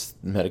they're on this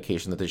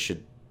medication that they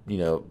should,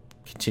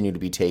 continue to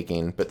be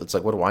taking. But it's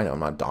like, what do I know? I'm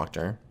not a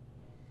doctor.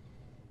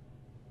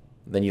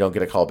 Then you don't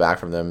get a call back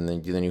from them,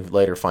 and then you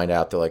later find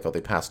out they're like, oh,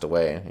 they passed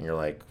away, and you're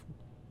like,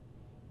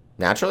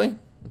 naturally?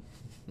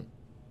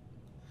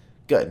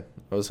 Good.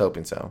 I was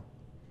hoping so.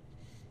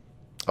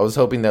 I was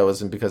hoping that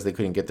wasn't because they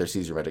couldn't get their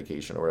seizure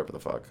medication or whatever the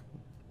fuck.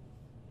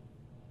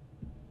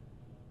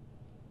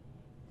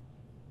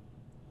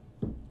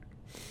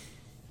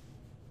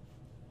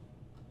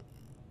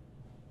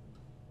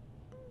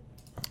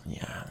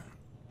 Yeah.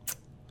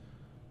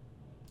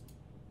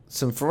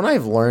 So from what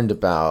I've learned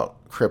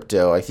about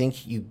crypto, I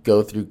think you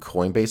go through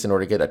Coinbase in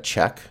order to get a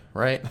check,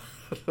 right?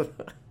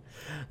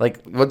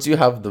 Like, once you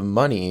have the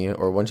money,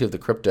 or once you have the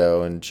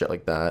crypto and shit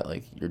like that,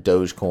 like your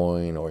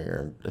Dogecoin or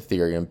your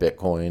Ethereum,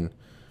 Bitcoin,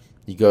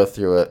 you go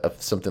through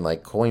something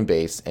like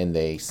Coinbase and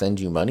they send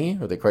you money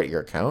or they credit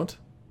your account.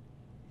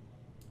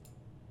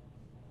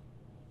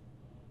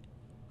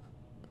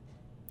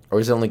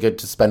 Or is it only good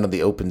to spend on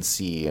the open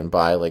sea and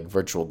buy like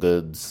virtual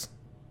goods?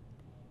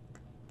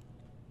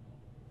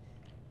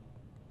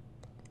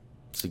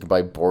 So you can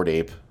buy Bored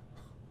Ape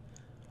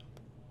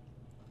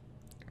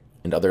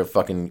and other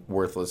fucking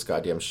worthless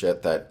goddamn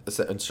shit that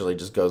essentially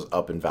just goes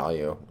up in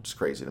value, which is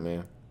crazy to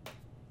me.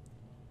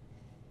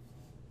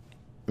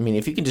 I mean,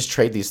 if you can just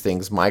trade these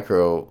things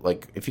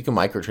if you can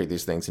micro trade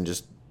these things and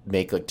just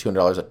make like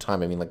 $200 a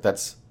time, I mean, like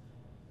that's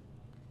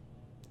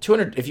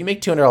 $200. If you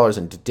make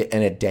 $200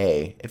 in a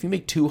day, if you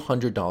make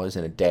 $200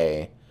 in a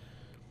day,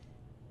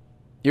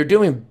 you're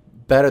doing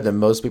better than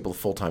most people with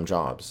full-time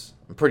jobs.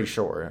 I'm pretty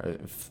sure,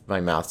 if my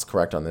math's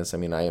correct on this. I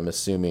mean, I am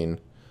assuming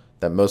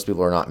that most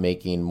people are not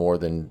making more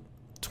than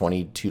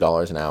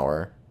 $22 an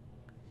hour.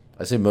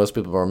 I say most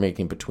people are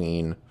making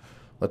between,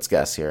 let's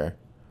guess here,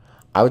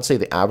 I would say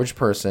the average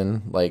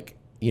person, like,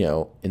 you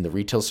know, in the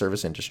retail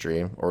service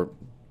industry, or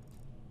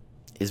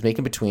is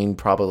making between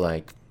probably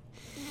like,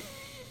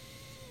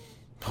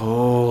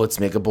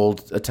 let's make a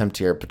bold attempt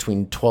here,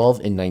 between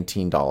 $12 and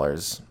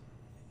 $19,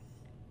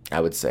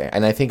 I would say.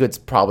 And I think it's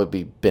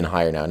probably been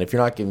higher now. And if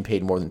you're not getting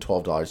paid more than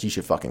 $12, you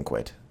should fucking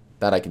quit.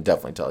 That I can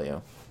definitely tell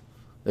you.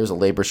 There's a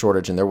labor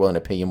shortage and they're willing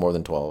to pay you more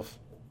than 12.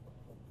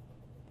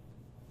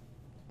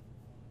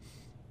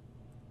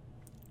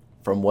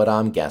 From what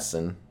I'm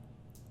guessing.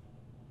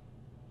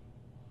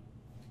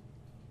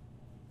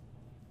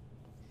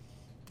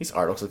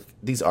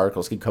 These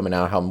articles keep coming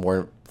out how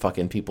more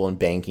fucking people in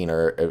banking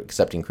are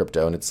accepting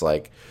crypto, and it's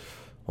like,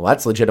 well,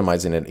 that's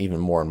legitimizing it even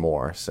more and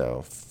more.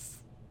 So,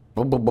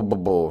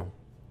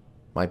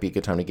 might be a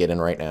good time to get in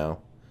right now.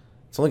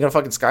 It's only gonna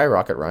fucking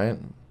skyrocket, right?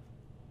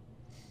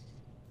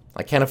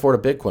 I can't afford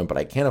a Bitcoin, but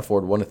I can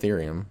afford one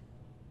Ethereum.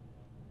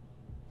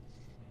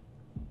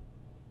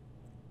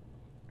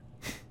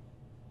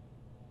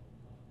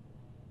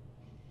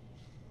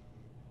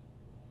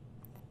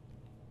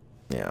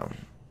 Yeah.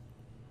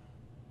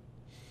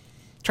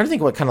 Trying to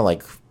think what kind of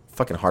like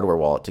fucking hardware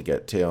wallet to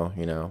get to,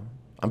 you know.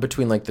 I'm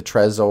between like the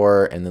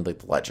Trezor and then like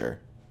the Ledger.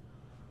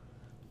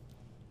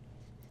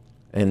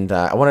 And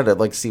I wanted to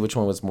like see which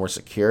one was more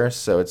secure.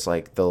 So it's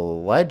like the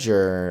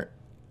Ledger,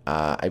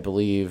 I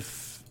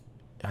believe,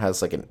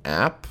 has like an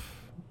app,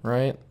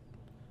 right?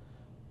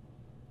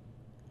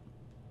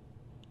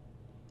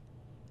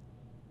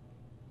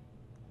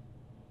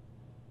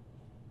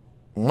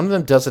 One of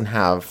them doesn't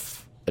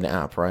have an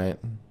app, right?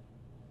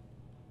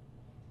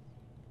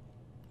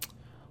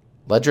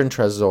 Ledger and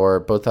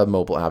Trezor both have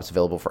mobile apps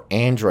available for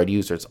Android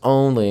users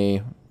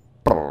only.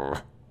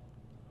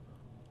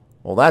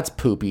 Well, that's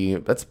poopy.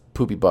 That's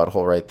poopy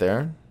butthole right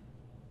there.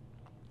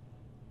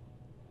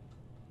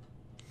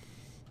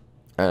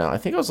 I don't know. I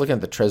think I was looking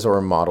at the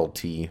Trezor Model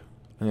T.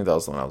 I think that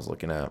was the one I was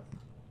looking at.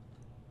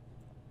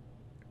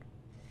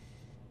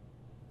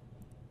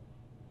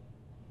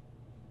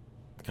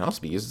 It can also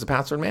be used as a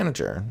password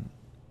manager.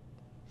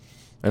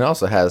 And it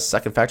also has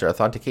second factor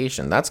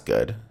authentication. That's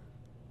good.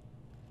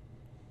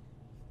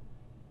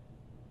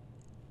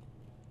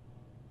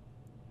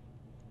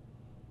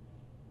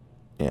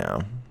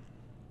 Yeah.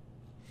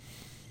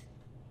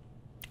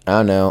 I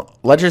don't know.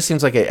 Ledger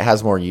seems like it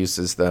has more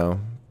uses, though.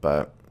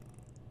 But,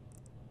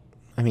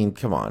 I mean,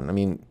 come on. I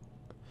mean,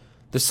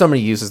 there's so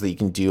many uses that you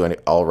can do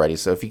already.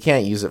 So if you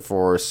can't use it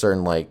for a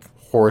certain, like,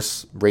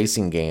 horse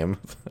racing game,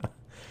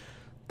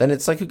 then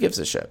it's like, who gives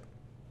a shit?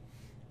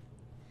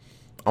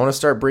 I want to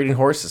start breeding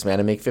horses, man,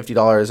 and make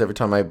 $50 every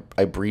time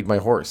I breed my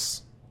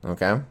horse.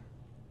 Okay?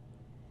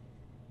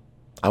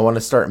 I want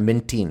to start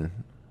minting.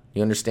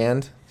 You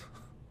understand?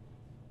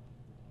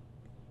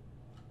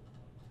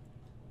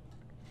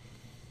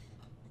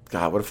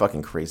 God, what a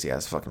fucking crazy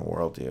ass fucking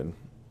world, dude.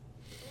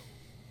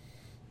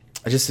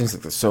 It just seems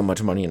like there's so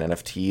much money in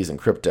NFTs and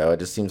crypto. It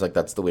just seems like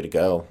that's the way to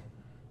go.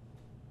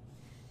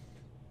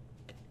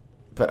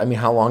 But I mean,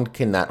 how long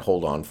can that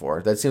hold on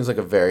for? That seems like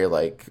a very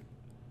like,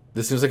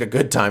 this seems like a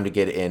good time to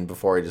get in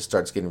before it just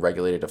starts getting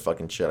regulated to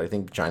fucking shit. I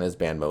think China's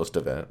banned most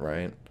of it,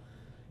 right?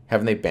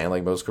 Haven't they banned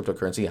like most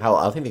cryptocurrency? Hell,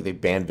 I think they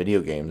banned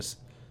video games.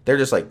 They're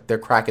just like, they're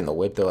cracking the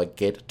whip. They're like,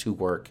 get to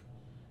work.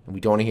 And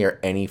we don't want to hear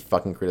any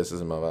fucking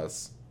criticism of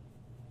us.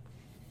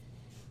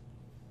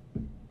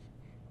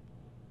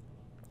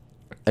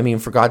 I mean,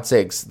 for God's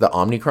sakes, the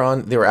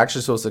Omicron, they were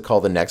actually supposed to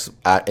call the next,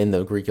 in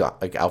the Greek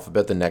like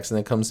alphabet, the next thing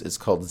that comes is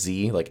called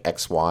Z, like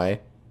XY,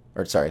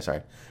 or sorry,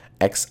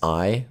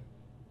 XI.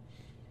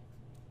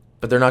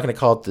 But they're not going to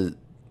call it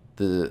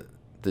the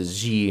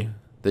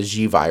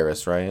G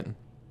virus, right?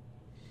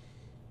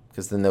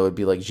 Because then that would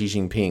be like Xi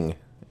Jinping,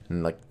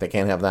 and like they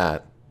can't have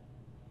that.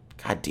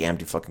 God damn,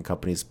 do fucking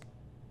companies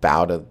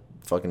bow to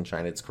fucking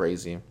China? It's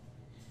crazy.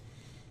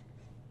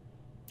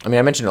 I mean,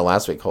 I mentioned it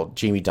last week, called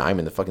Jamie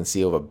Dimon, the fucking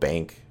CEO of a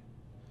bank,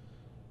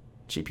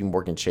 JP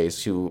Morgan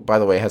Chase, who, by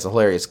the way, has a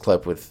hilarious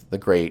clip with the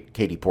great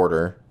Katie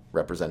Porter,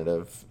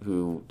 representative,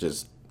 who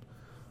just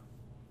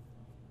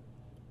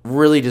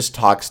really just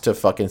talks to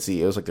fucking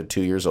CEOs like they're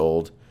 2 years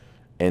old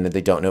and that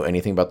they don't know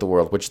anything about the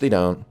world, which they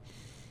don't.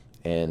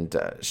 And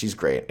she's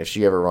great. If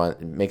she ever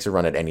makes a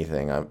run at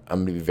anything, I'm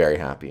going to be very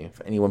happy.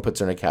 If anyone puts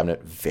her in a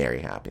cabinet,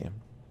 very happy.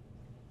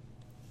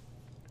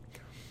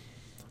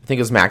 I think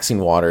it was Maxine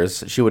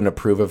Waters. She wouldn't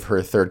approve of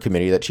her third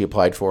committee that she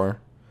applied for.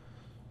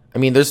 I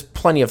mean, there's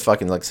plenty of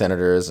fucking like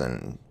senators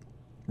and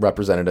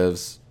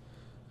representatives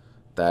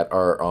that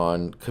are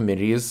on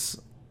committees.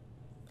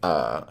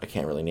 I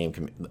can't really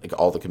name like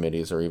all the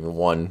committees or even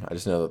one. I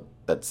just know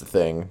that's the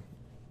thing.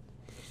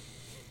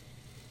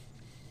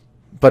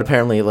 But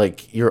apparently,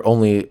 like, you're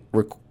only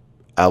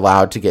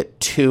allowed to get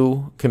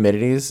 2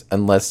 committees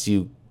unless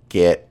you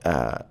get,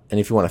 and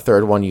if you want a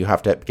third one, you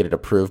have to get it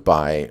approved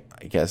by,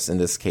 I guess, in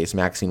this case,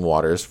 Maxine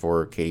Waters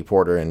for Katie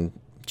Porter, and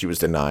she was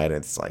denied. And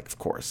it's like, of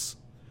course.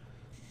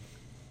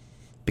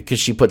 Because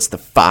she puts the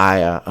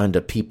fire under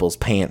people's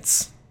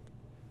pants.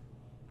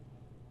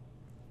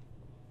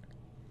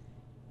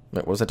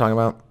 Wait, what was I talking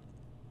about?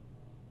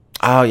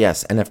 Oh,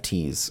 yes,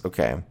 NFTs.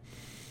 Okay.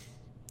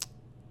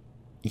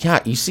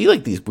 Yeah, you see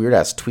like these weird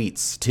ass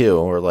tweets too,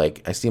 or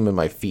like I see them in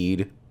my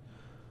feed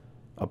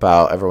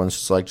about everyone's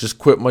just like, just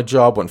quit my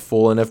job, went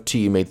full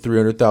NFT, made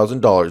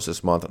 $300,000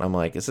 this month, and I'm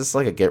like, is this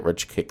like a get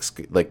rich kick?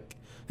 Like,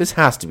 this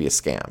has to be a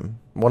scam.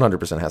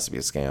 100% has to be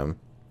a scam.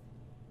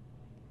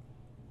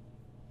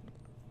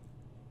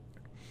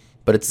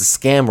 But it's a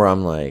scam where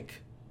I'm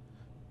like,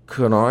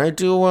 could I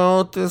do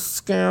well at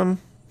this scam?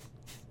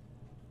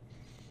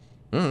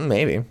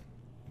 Maybe.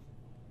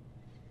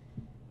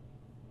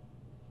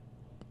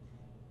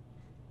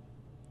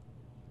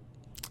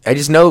 I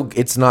just know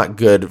it's not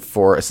good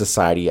for a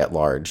society at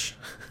large.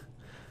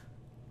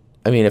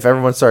 I mean, if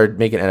everyone started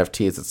making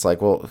NFTs, it's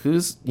like, well,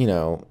 who's,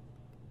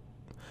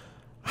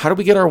 how do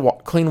we get our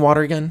clean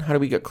water again? How do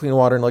we get clean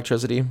water and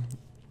electricity?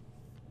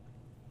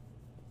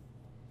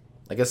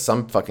 I guess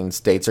some fucking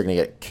states are going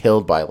to get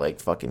killed by, like,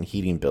 fucking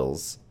heating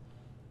bills.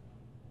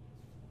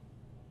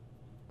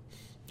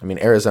 I mean,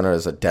 Arizona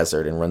is a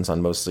desert and runs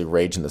on mostly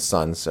rage in the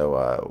sun,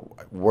 so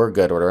we're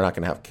good. We're not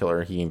going to have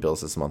killer heating bills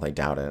this month. I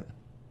doubt it.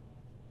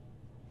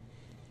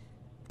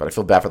 But I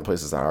feel bad for the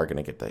places that are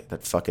going to get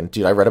that fucking...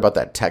 Dude, I read about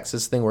that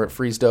Texas thing where it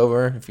freezed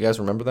over. If you guys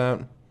remember that.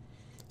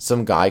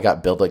 Some guy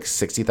got billed like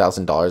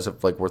 $60,000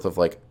 of like worth of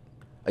like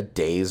a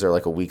day's or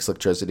like a week's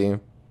electricity.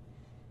 And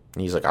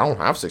he's like, I don't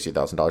have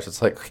 $60,000.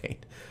 It's like, okay,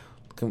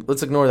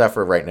 let's ignore that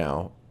for right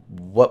now.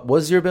 What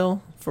was your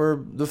bill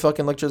for the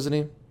fucking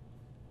electricity?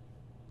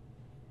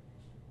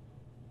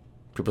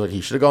 People are like,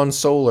 he should have gone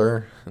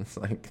solar. It's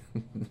like...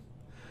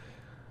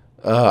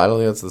 I don't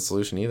think that's the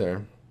solution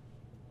either.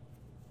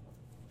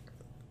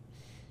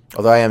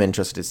 Although I am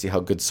interested to see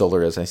how good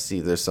solar is. I see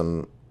there's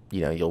some,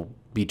 you'll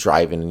be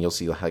driving and you'll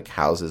see like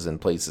houses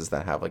and places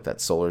that have like that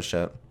solar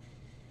shit.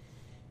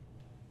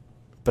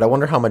 But I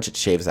wonder how much it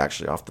shaves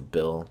actually off the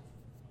bill.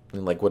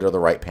 And like, what are the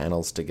right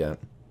panels to get?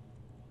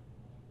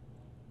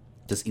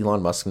 Does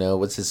Elon Musk know?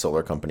 What's his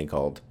solar company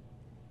called?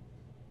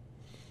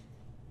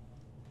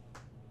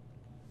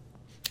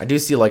 I do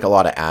see like a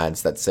lot of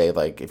ads that say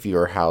like if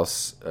your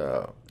house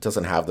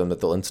doesn't have them, that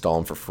they'll install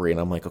them for free. And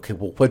I'm like, okay,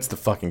 well, what's the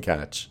fucking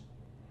catch?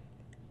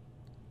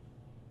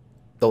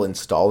 They'll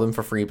install them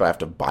for free, but I have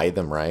to buy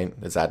them, right?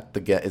 Is that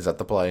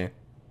the play?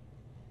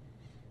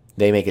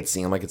 They make it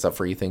seem like it's a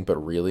free thing, but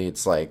really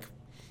it's like,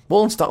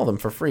 we'll install them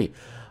for free.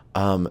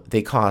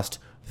 They cost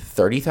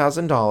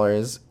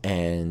 $30,000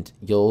 and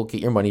you'll get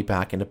your money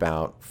back in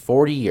about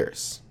 40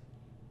 years.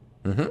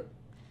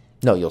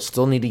 No, you'll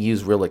still need to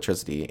use real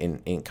electricity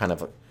in kind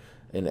of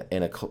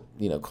in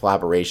a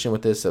collaboration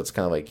with this. So it's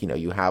kind of like,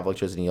 you have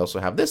electricity and you also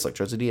have this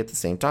electricity at the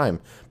same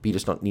time, but you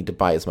just don't need to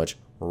buy as much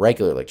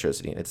regular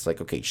electricity. And it's like,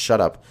 okay, shut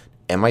up.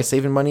 Am I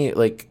saving money?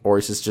 Like, or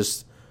is this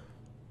just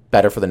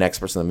better for the next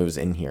person that moves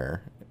in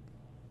here?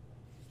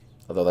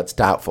 Although that's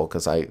doubtful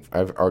because I've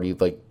already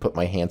like put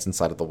my hands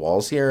inside of the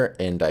walls here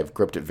and I've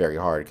gripped it very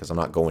hard because I'm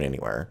not going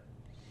anywhere.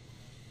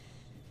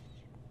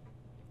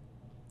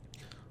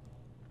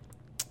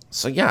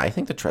 So yeah, I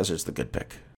think the Trezor's the good pick.